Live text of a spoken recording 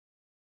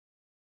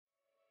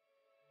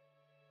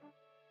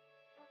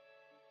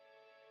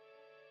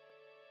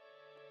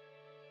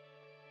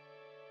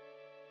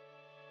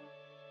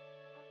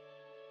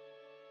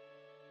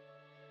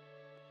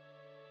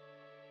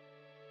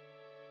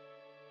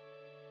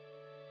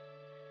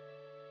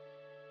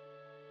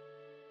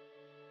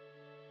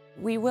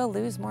we will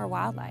lose more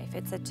wildlife.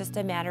 It's just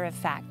a matter of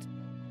fact.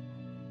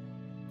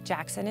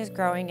 Jackson is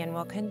growing and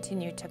will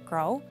continue to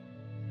grow.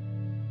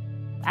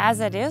 As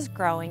it is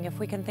growing, if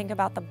we can think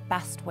about the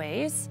best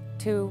ways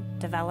to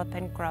develop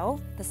and grow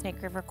the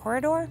Snake River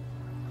Corridor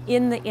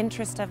in the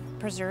interest of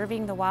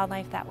preserving the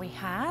wildlife that we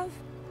have,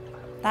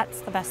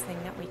 that's the best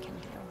thing that we can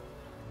do.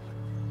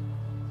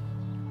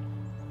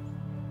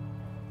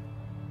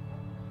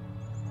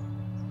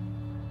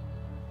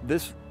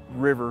 This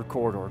river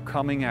corridor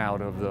coming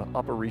out of the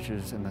upper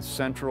reaches in the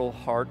central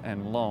heart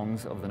and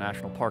lungs of the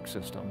national park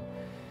system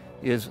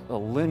is a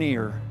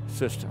linear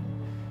system.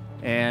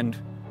 And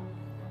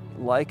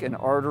like an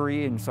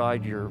artery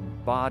inside your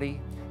body,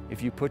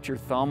 if you put your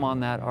thumb on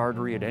that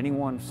artery at any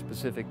one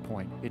specific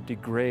point, it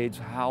degrades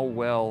how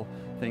well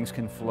things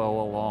can flow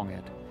along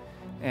it.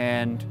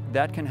 And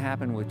that can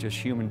happen with just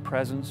human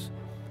presence,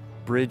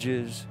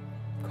 bridges,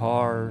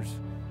 cars,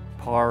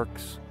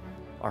 parks,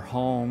 our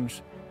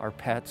homes, our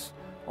pets.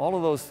 All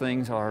of those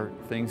things are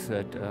things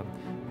that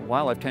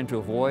wildlife tend to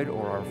avoid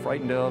or are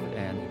frightened of,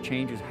 and it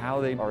changes how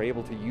they are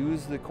able to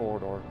use the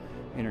corridor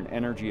in an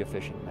energy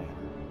efficient manner.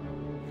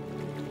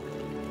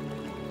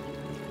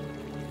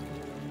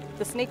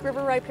 The Snake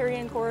River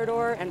Riparian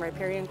Corridor and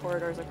riparian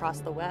corridors across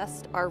the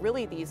West are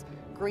really these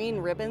green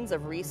ribbons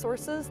of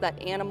resources that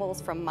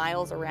animals from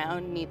miles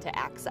around need to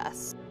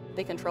access.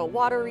 They control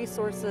water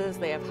resources,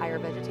 they have higher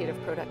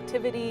vegetative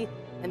productivity,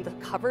 and the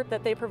cover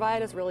that they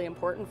provide is really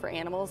important for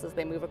animals as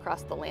they move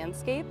across the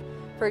landscape.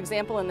 For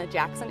example, in the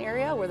Jackson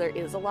area, where there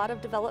is a lot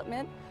of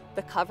development,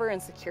 the cover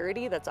and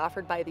security that's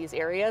offered by these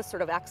areas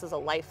sort of acts as a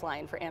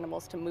lifeline for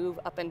animals to move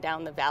up and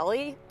down the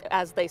valley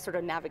as they sort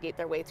of navigate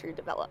their way through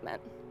development.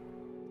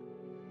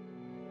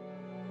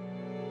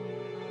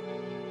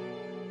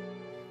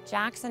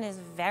 Jackson is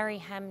very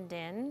hemmed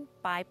in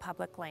by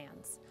public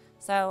lands.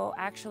 So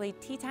actually,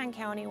 Teton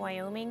County,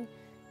 Wyoming,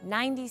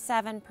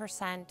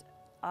 97%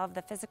 of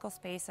the physical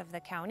space of the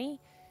county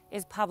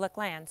is public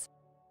lands.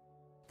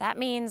 That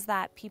means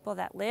that people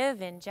that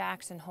live in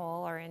Jackson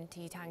Hole or in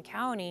Teton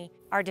County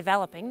are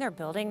developing, they're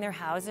building their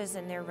houses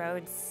and their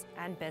roads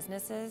and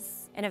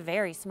businesses in a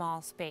very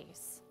small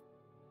space.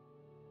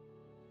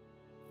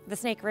 The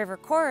Snake River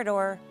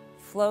Corridor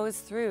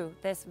flows through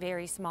this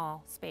very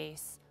small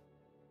space.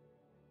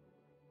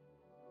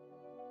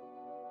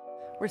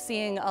 We're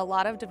seeing a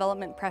lot of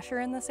development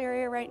pressure in this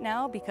area right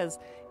now because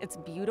it's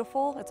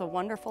beautiful, it's a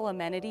wonderful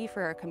amenity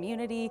for our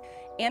community,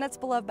 and it's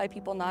beloved by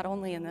people not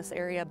only in this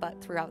area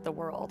but throughout the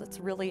world. It's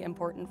really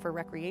important for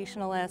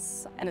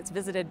recreationalists, and it's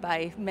visited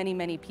by many,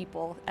 many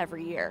people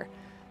every year.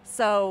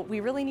 So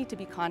we really need to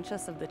be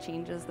conscious of the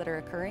changes that are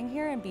occurring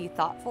here and be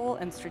thoughtful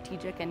and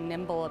strategic and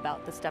nimble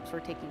about the steps we're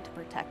taking to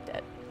protect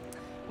it.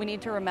 We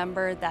need to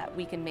remember that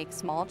we can make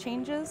small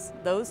changes.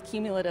 Those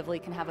cumulatively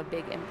can have a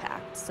big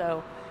impact.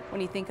 So when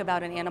you think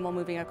about an animal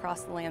moving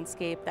across the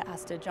landscape that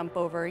has to jump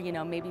over,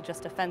 maybe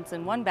just a fence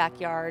in one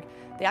backyard,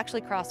 they actually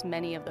cross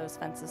many of those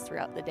fences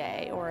throughout the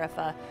day. Or if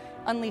a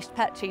unleashed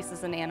pet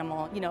chases an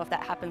animal, if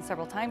that happens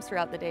several times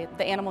throughout the day,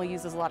 the animal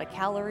uses a lot of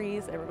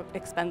calories, it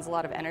expends a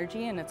lot of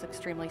energy, and it's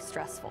extremely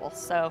stressful.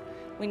 So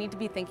we need to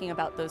be thinking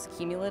about those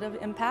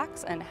cumulative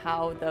impacts and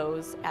how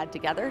those add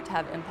together to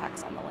have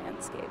impacts on the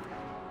landscape.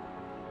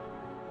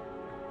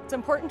 It's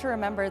important to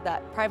remember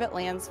that private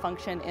lands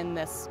function in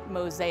this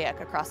mosaic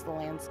across the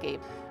landscape.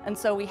 And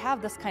so we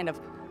have this kind of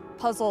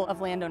puzzle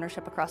of land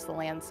ownership across the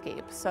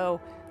landscape.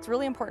 So it's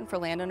really important for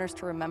landowners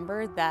to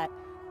remember that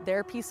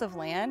their piece of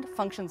land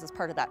functions as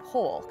part of that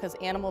whole, because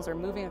animals are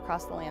moving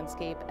across the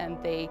landscape and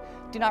they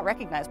do not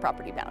recognize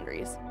property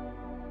boundaries.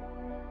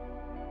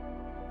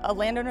 A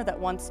landowner that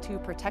wants to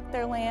protect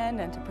their land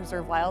and to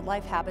preserve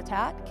wildlife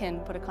habitat can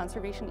put a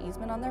conservation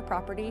easement on their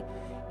property,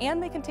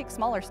 and they can take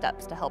smaller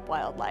steps to help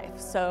wildlife.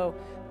 So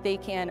they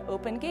can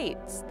open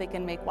gates, they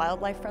can make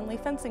wildlife-friendly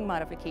fencing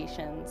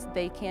modifications,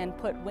 they can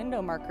put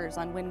window markers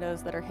on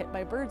windows that are hit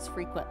by birds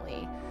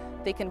frequently,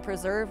 they can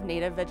preserve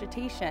native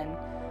vegetation.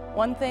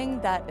 One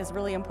thing that is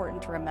really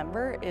important to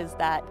remember is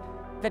that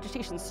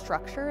vegetation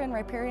structure in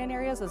riparian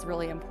areas is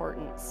really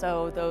important.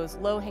 So those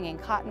low-hanging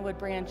cottonwood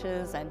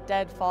branches and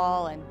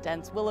deadfall and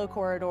dense willow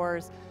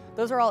corridors,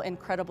 those are all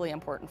incredibly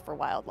important for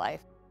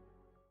wildlife.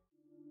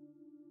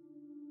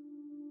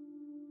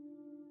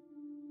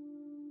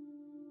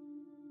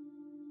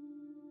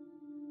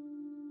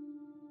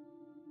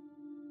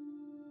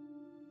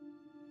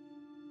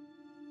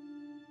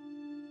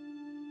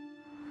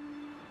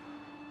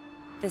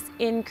 This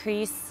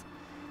increase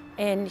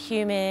in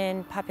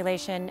human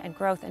population and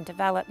growth and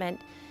development,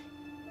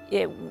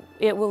 it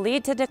will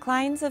lead to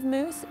declines of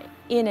moose.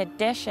 In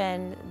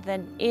addition,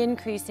 the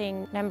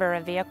increasing number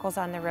of vehicles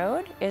on the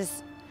road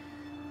is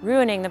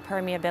ruining the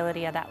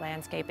permeability of that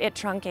landscape. It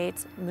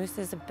truncates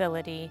moose's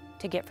ability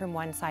to get from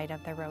one side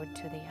of the road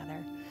to the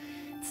other.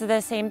 It's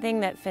the same thing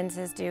that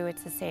fences do,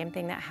 it's the same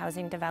thing that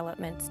housing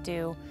developments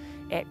do.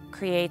 It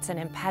creates an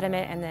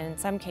impediment and then in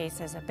some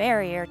cases a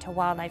barrier to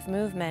wildlife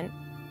movement.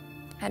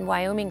 And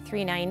Wyoming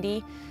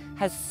 390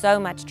 has so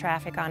much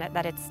traffic on it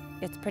that it's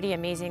it's pretty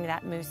amazing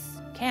that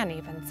moose can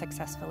even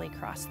successfully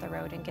cross the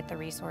road and get the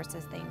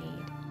resources they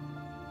need.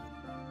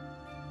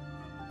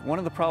 One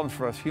of the problems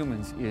for us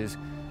humans is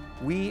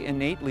we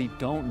innately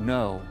don't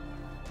know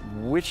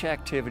which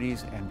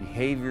activities and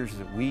behaviors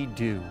that we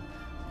do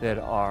that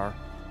are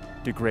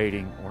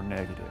degrading or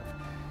negative.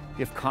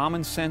 If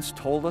common sense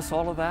told us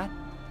all of that,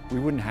 we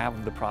wouldn't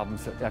have the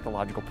problems, the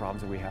ecological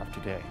problems that we have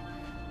today.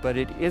 But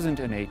it isn't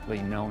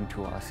innately known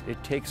to us.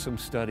 It takes some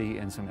study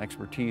and some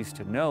expertise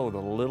to know the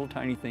little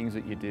tiny things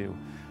that you do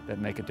that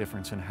make a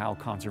difference in how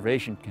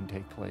conservation can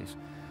take place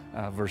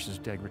versus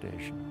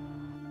degradation.